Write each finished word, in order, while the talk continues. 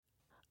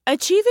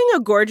Achieving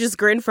a gorgeous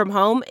grin from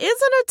home isn't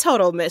a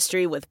total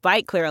mystery with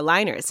Bite Clear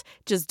aligners.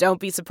 Just don't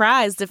be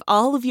surprised if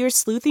all of your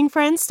sleuthing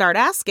friends start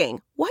asking,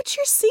 "What's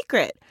your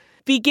secret?"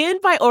 Begin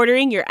by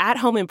ordering your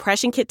at-home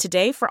impression kit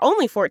today for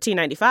only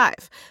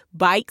 $14.95.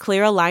 Bite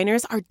Clear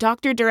aligners are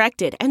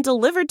doctor-directed and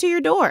delivered to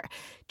your door.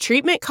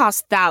 Treatment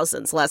costs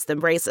thousands less than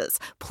braces.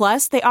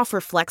 Plus, they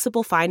offer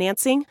flexible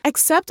financing,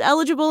 accept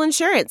eligible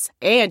insurance,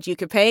 and you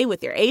can pay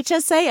with your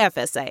HSA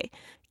FSA.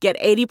 Get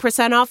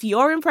 80% off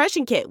your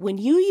impression kit when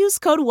you use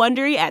code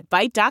WONDERY at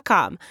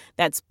Byte.com.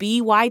 That's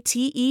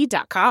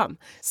BYTE.com.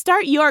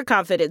 Start your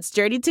confidence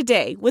journey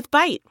today with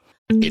Byte.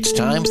 It's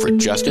time for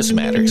Justice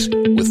Matters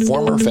with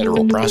former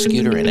federal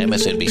prosecutor and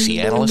MSNBC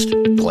analyst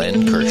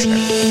Glenn Kirshner.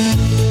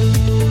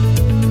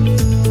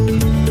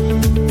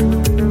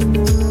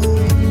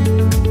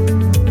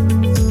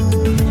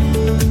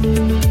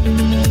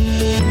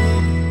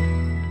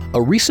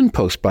 A recent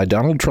post by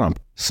Donald Trump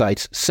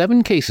cites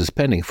 7 cases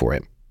pending for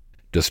him.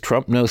 Does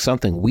Trump know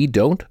something we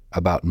don't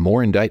about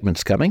more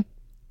indictments coming?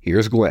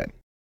 Here's Glenn.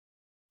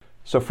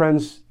 So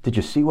friends, did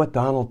you see what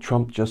Donald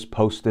Trump just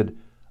posted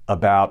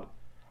about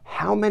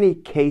how many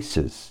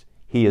cases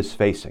he is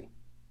facing?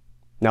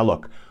 Now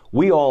look,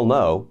 we all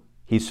know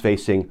he's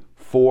facing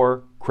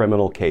 4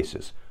 criminal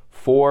cases,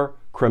 4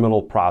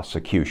 criminal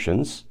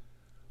prosecutions.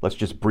 Let's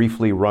just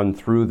briefly run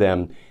through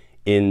them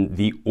in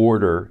the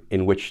order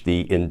in which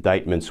the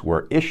indictments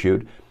were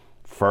issued.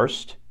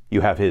 First, you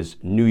have his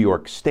New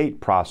York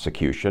State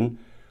prosecution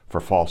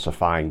for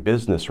falsifying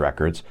business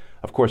records.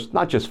 Of course,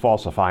 not just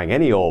falsifying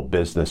any old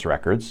business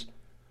records,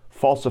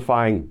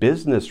 falsifying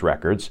business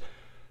records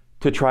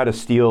to try to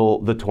steal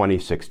the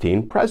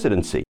 2016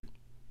 presidency.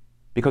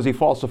 Because he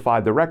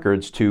falsified the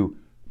records to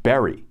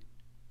bury,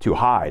 to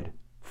hide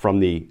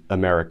from the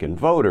American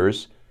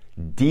voters,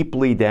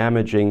 deeply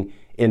damaging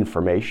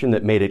information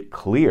that made it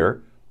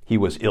clear he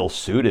was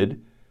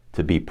ill-suited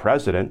to be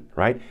president,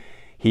 right?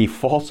 He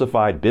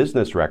falsified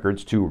business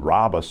records to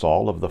rob us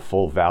all of the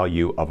full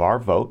value of our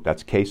vote.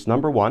 That's case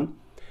number 1.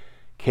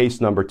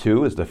 Case number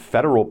 2 is the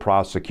federal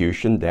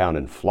prosecution down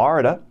in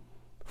Florida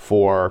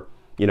for,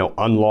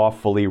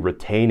 unlawfully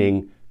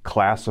retaining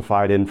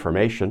classified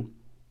information,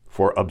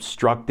 for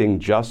obstructing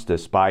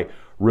justice by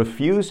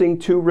refusing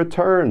to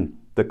return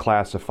the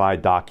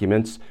classified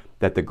documents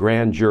that the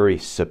grand jury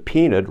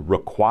subpoenaed,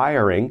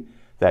 requiring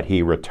that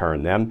he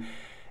return them.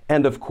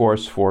 And of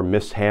course, for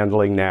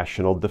mishandling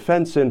national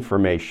defense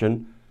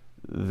information,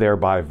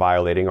 thereby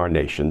violating our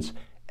nation's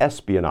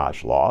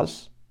espionage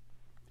laws.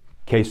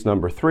 Case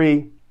number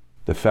 3,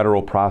 the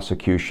federal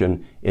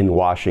prosecution in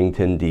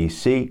Washington,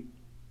 D.C.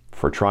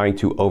 for trying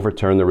to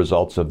overturn the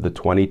results of the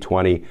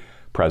 2020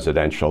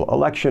 presidential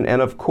election. And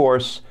of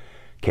course,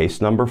 case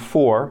number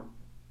 4,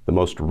 the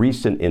most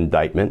recent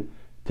indictment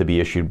to be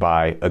issued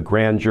by a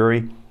grand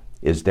jury,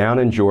 is down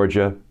in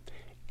Georgia,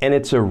 and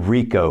it's a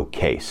RICO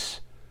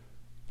case.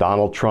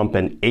 Donald Trump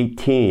and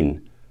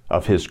 18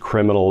 of his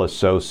criminal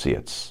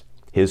associates,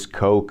 his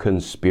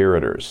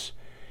co-conspirators,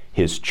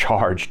 his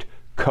charged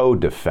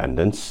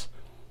co-defendants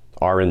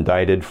are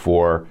indicted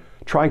for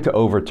trying to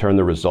overturn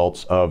the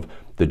results of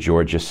the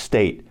Georgia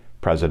state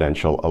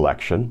presidential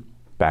election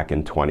back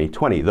in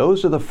 2020.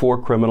 Those are the 4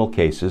 criminal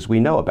cases we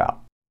know about.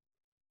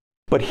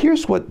 But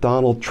here's what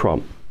Donald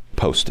Trump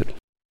posted.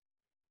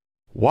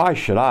 Why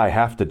should I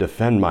have to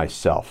defend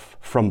myself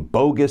from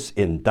bogus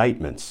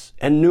indictments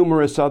and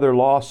numerous other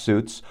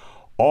lawsuits,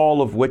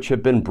 all of which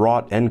have been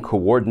brought and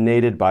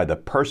coordinated by the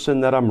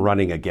person that I'm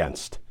running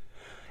against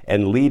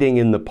and leading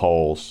in the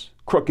polls,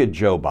 crooked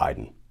Joe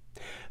Biden?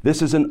 This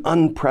is an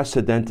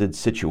unprecedented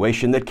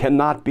situation that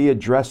cannot be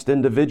addressed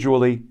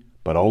individually,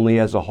 but only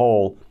as a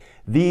whole.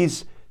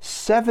 These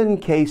 7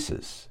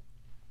 cases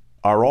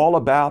are all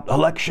about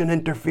election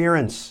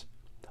interference,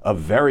 a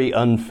very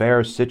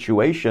unfair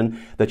situation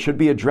that should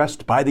be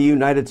addressed by the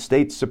United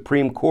States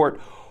Supreme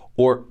Court,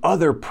 or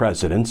other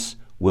presidents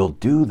will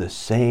do the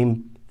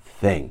same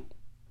thing.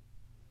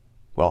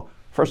 Well,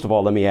 first of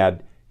all, let me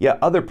add,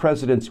 other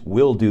presidents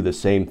will do the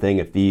same thing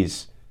if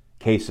these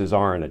cases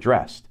aren't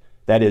addressed.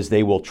 That is,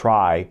 they will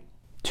try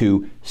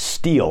to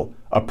steal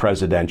a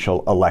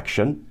presidential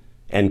election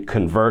and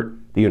convert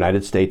the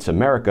United States of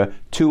America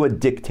to a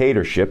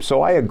dictatorship.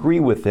 So I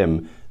agree with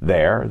him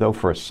there, though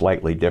for a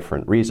slightly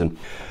different reason.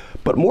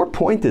 But more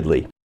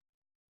pointedly,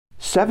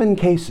 7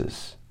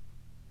 cases,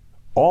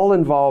 all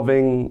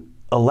involving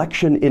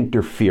election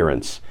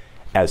interference,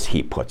 as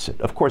he puts it.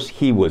 Of course,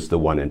 he was the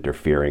one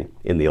interfering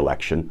in the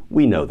election.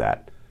 We know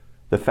that.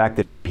 The fact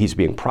that he's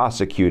being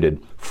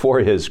prosecuted for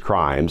his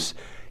crimes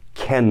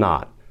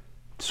cannot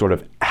sort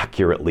of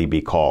accurately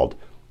be called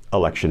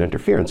election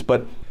interference.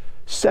 But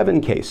 7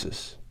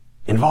 cases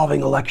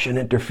involving election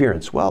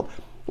interference. Well,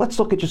 let's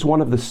look at just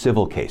one of the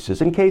civil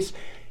cases, in case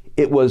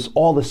it was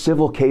all the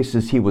civil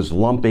cases he was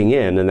lumping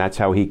in, and that's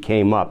how he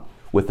came up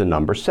with the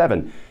number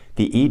 7.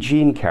 The E.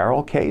 Jean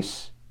Carroll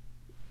case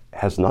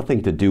has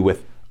nothing to do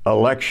with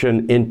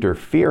election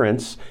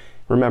interference.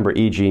 Remember,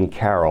 E. Jean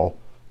Carroll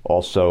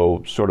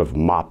also sort of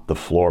mopped the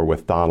floor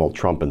with Donald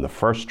Trump in the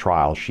first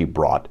trial she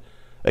brought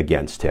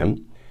against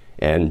him.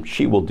 and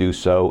she will do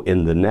so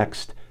in the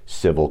next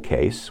civil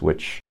case,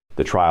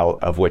 the trial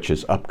of which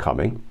is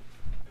upcoming.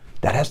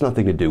 That has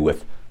nothing to do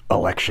with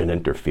election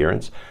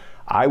interference.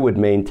 I would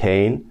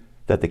maintain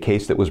that the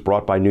case that was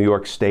brought by New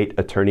York State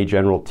Attorney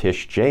General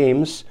Tish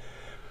James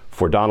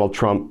for Donald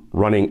Trump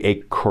running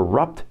a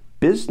corrupt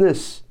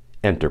business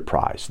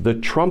enterprise, the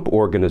Trump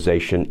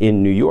Organization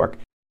in New York,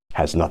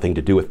 has nothing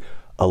to do with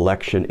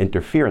election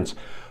interference.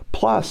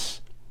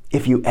 Plus,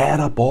 if you add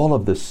up all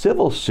of the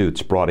civil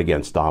suits brought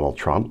against Donald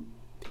Trump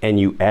and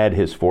you add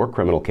his 4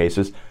 criminal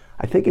cases,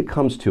 I think it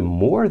comes to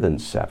more than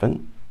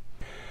 7.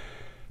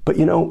 But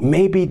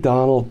maybe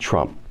Donald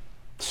Trump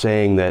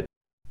saying that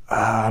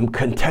I'm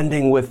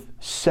contending with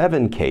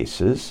 7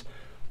 cases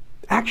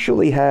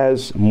actually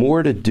has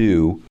more to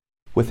do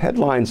with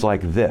headlines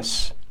like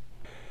this.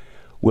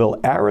 Will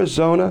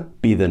Arizona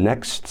be the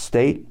next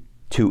state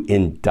to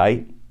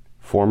indict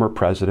former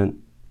President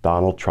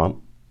Donald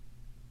Trump?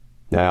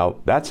 Now,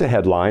 that's a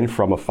headline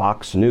from a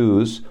Fox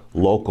News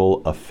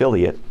local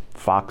affiliate,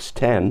 Fox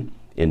 10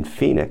 in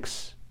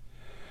Phoenix.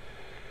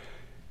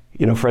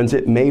 Friends,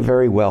 it may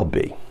very well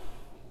be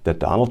that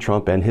Donald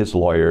Trump and his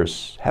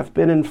lawyers have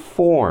been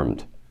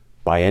informed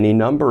by any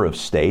number of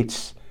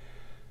states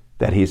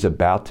that he's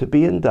about to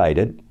be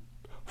indicted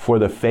for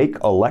the fake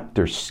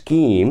elector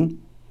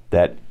scheme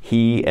that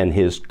he and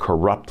his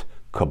corrupt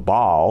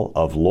cabal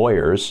of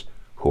lawyers,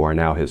 who are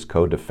now his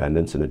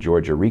co-defendants in a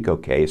Georgia RICO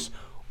case,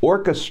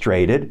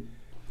 orchestrated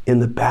in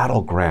the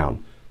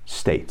battleground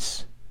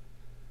states.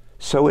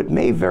 So it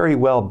may very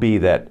well be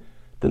that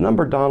the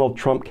number Donald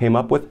Trump came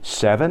up with,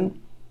 7,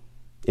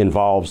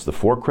 involves the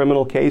 4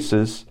 criminal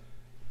cases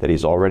that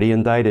he's already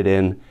indicted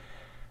in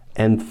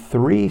and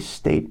 3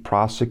 state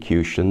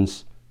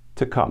prosecutions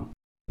to come.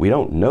 We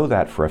don't know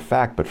that for a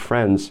fact, but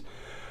friends,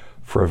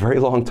 for a very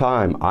long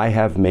time, I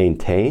have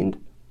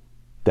maintained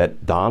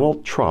that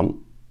Donald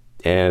Trump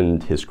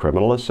and his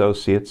criminal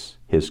associates,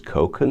 his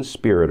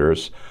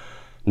co-conspirators,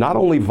 not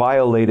only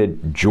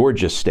violated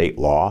Georgia state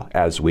law,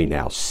 as we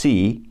now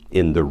see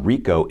in the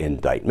RICO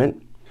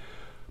indictment,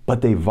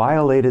 but they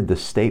violated the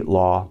state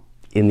law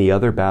in the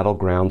other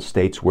battleground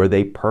states where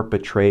they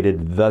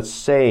perpetrated the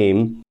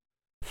same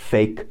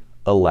fake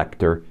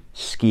elector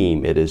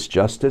scheme. It is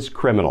just as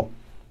criminal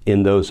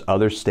in those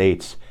other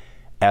states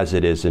as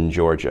it is in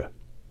Georgia.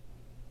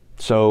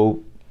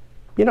 So,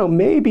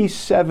 maybe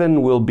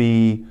 7 will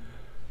be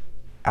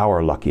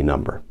our lucky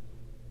number.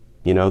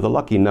 The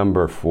lucky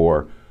number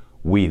for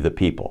we the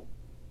people.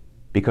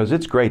 Because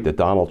it's great that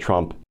Donald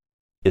Trump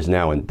is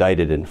now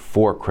indicted in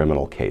 4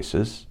 criminal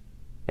cases,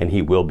 and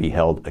he will be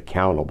held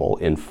accountable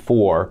in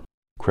 4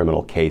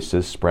 criminal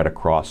cases spread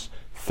across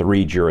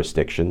 3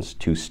 jurisdictions,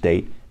 2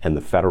 state and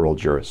the federal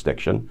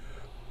jurisdiction.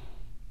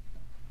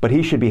 But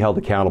he should be held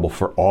accountable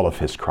for all of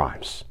his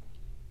crimes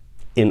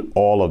in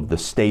all of the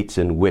states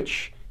in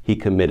which he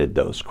committed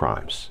those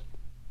crimes.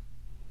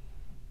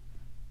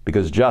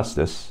 Because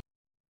justice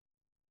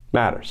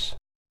matters.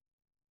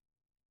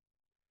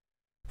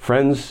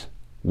 Friends,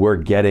 we're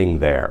getting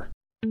there.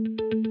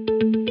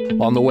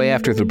 On the way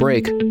after the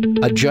break,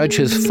 a judge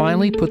has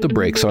finally put the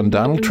brakes on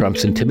Donald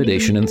Trump's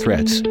intimidation and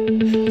threats.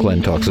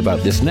 Glenn talks about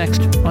this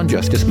next on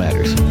Justice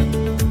Matters.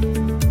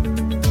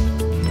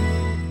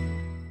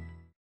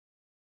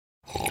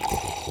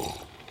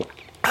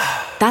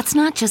 That's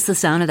not just the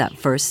sound of that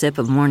first sip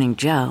of Morning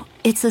Joe.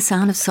 It's the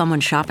sound of someone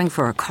shopping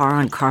for a car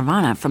on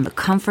Carvana from the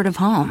comfort of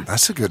home.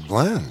 That's a good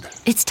blend.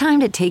 It's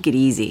time to take it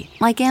easy,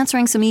 like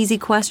answering some easy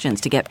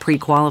questions to get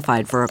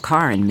pre-qualified for a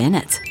car in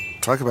minutes.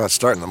 Talk about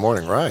starting the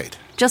morning right.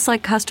 Just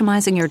like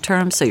customizing your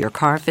terms so your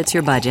car fits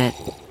your budget.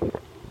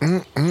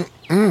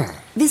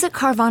 Visit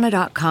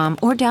Carvana.com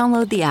or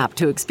download the app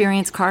to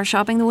experience car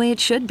shopping the way it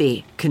should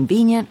be.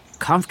 Convenient,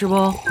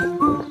 comfortable.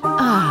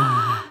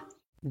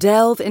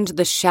 Delve into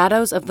the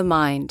shadows of the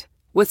mind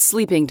with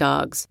Sleeping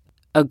Dogs,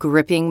 a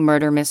gripping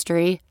murder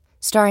mystery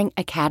starring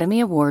Academy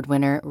Award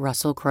winner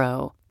Russell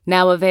Crowe.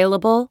 Now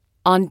available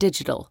on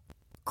digital.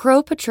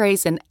 Crowe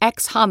portrays an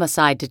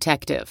ex-homicide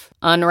detective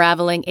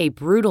unraveling a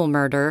brutal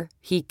murder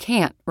he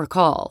can't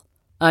recall.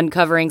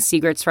 Uncovering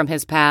secrets from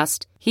his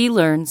past, he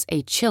learns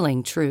a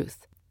chilling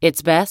truth.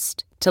 It's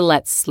best to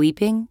let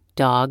sleeping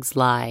dogs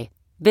lie.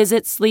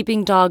 Visit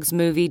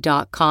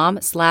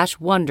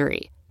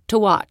sleepingdogsmovie.com/Wondery to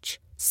watch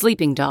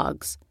Sleeping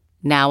Dogs,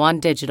 now on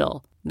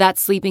digital.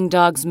 That's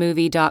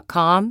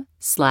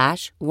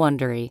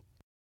sleepingdogsmovie.com/Wondery.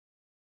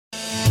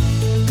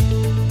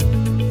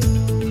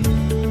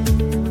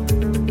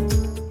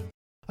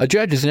 A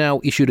judge has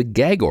now issued a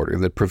gag order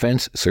that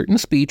prevents certain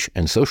speech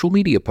and social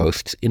media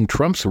posts in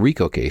Trump's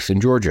RICO case in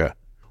Georgia.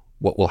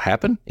 What will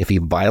happen if he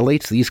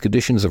violates these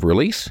conditions of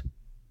release?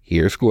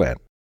 Here's Glenn.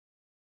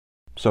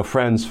 So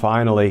friends,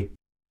 finally,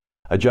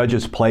 a judge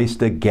has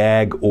placed a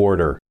gag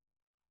order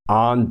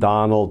on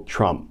Donald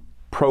Trump,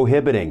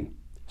 prohibiting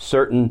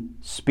certain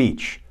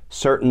speech,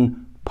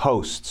 certain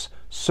posts,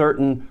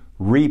 certain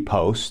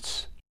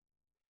reposts.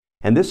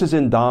 And this is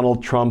in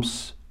Donald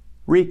Trump's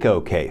RICO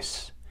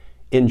case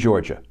in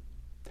Georgia.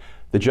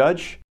 The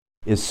judge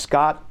is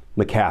Scott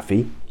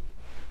McAfee,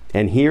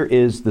 And here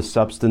is the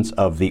substance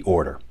of the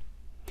order.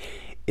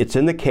 It's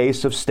in the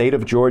case of State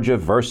of Georgia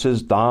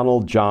versus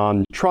Donald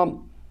John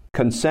Trump,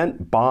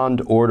 consent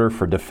bond order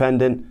for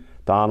defendant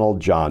Donald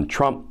John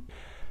Trump.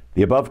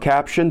 The above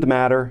captioned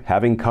matter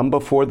having come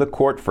before the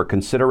court for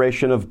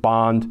consideration of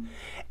bond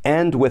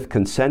and with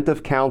consent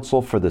of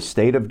counsel for the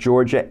State of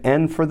Georgia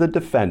and for the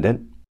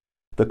defendant,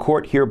 the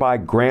court hereby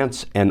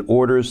grants and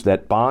orders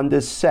that bond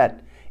is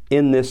set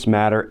in this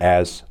matter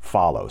as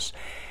follows.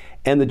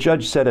 And the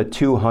judge set a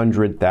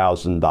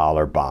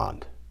 $200,000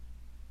 bond.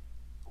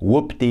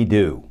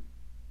 Whoop-de-doo.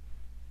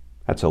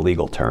 That's a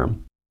legal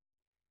term.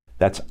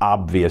 That's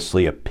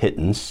obviously a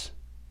pittance.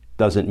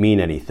 Doesn't mean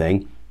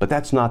anything, but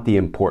that's not the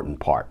important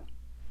part.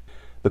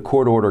 The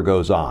court order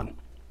goes on.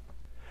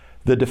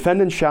 The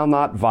defendant shall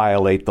not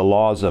violate the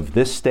laws of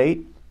this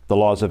state, the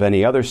laws of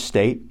any other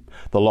state,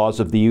 the laws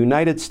of the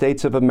United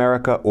States of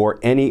America, or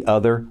any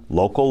other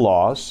local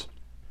laws.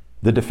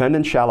 The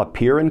defendant shall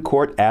appear in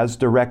court as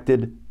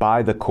directed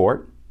by the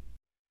court.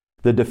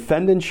 The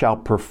defendant shall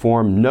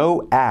perform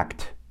no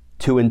act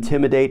to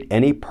intimidate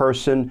any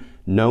person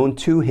known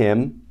to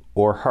him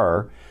or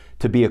her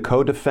to be a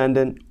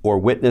co-defendant or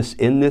witness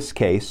in this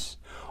case,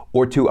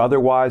 or to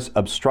otherwise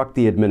obstruct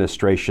the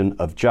administration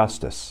of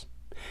justice.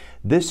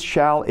 This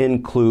shall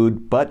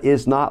include, but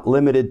is not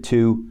limited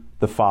to,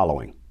 the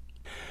following.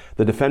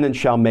 The defendant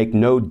shall make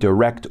no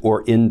direct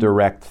or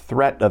indirect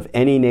threat of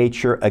any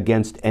nature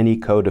against any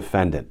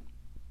co-defendant.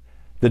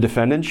 The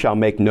defendant shall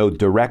make no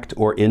direct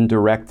or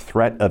indirect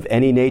threat of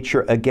any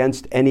nature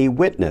against any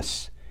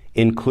witness,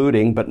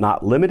 including but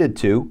not limited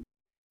to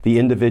the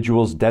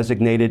individuals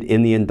designated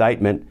in the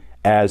indictment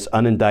as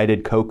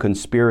unindicted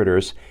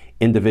co-conspirators,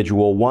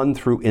 individual 1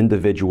 through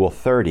individual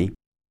 30.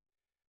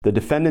 The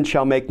defendant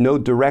shall make no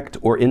direct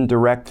or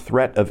indirect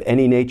threat of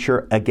any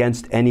nature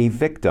against any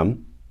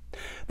victim.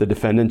 The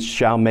defendant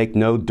shall make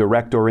no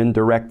direct or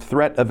indirect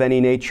threat of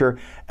any nature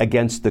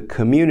against the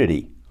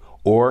community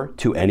or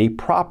to any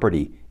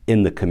property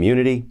in the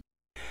community.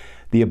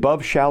 The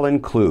above shall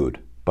include,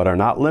 but are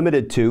not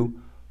limited to,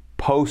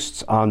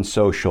 posts on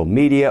social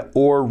media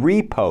or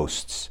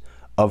reposts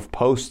of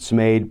posts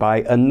made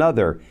by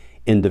another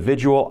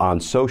individual on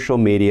social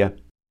media.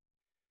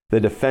 The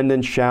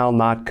defendant shall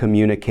not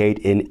communicate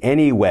in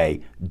any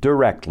way,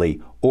 directly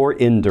or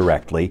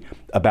indirectly,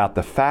 about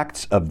the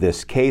facts of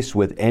this case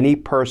with any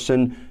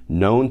person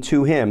known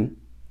to him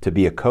to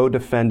be a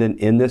co-defendant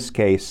in this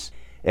case,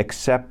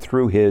 except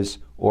through his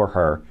or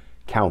her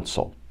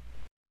counsel.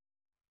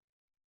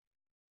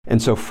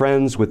 And so,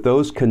 friends, with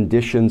those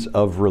conditions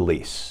of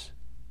release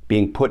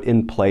being put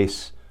in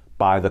place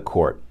by the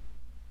court,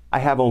 I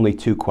have only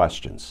two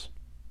questions.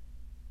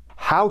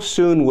 How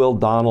soon will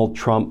Donald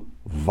Trump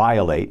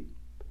violate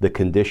the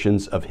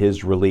conditions of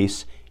his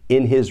release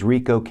in his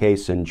RICO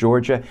case in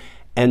Georgia?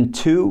 And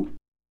two,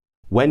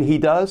 when he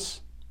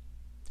does,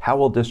 how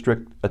will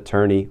District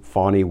Attorney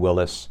Fani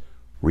Willis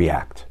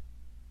react?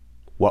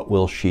 What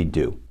will she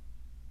do?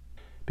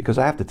 Because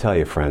I have to tell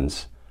you,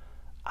 friends,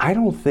 I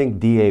don't think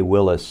D.A.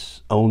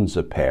 Willis owns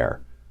a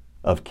pair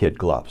of kid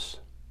gloves.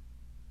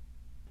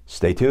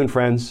 Stay tuned,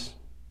 friends,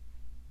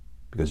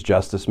 because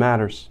justice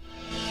matters.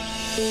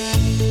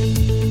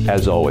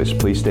 As always,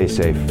 please stay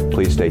safe,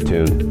 please stay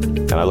tuned,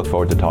 and I look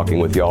forward to talking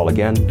with you all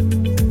again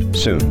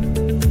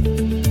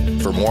soon.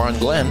 For more on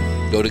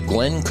Glenn, go to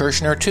Glenn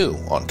Kirshner 2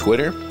 on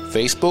Twitter,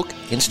 Facebook,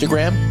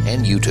 Instagram,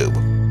 and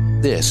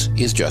YouTube. This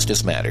is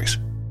Justice Matters.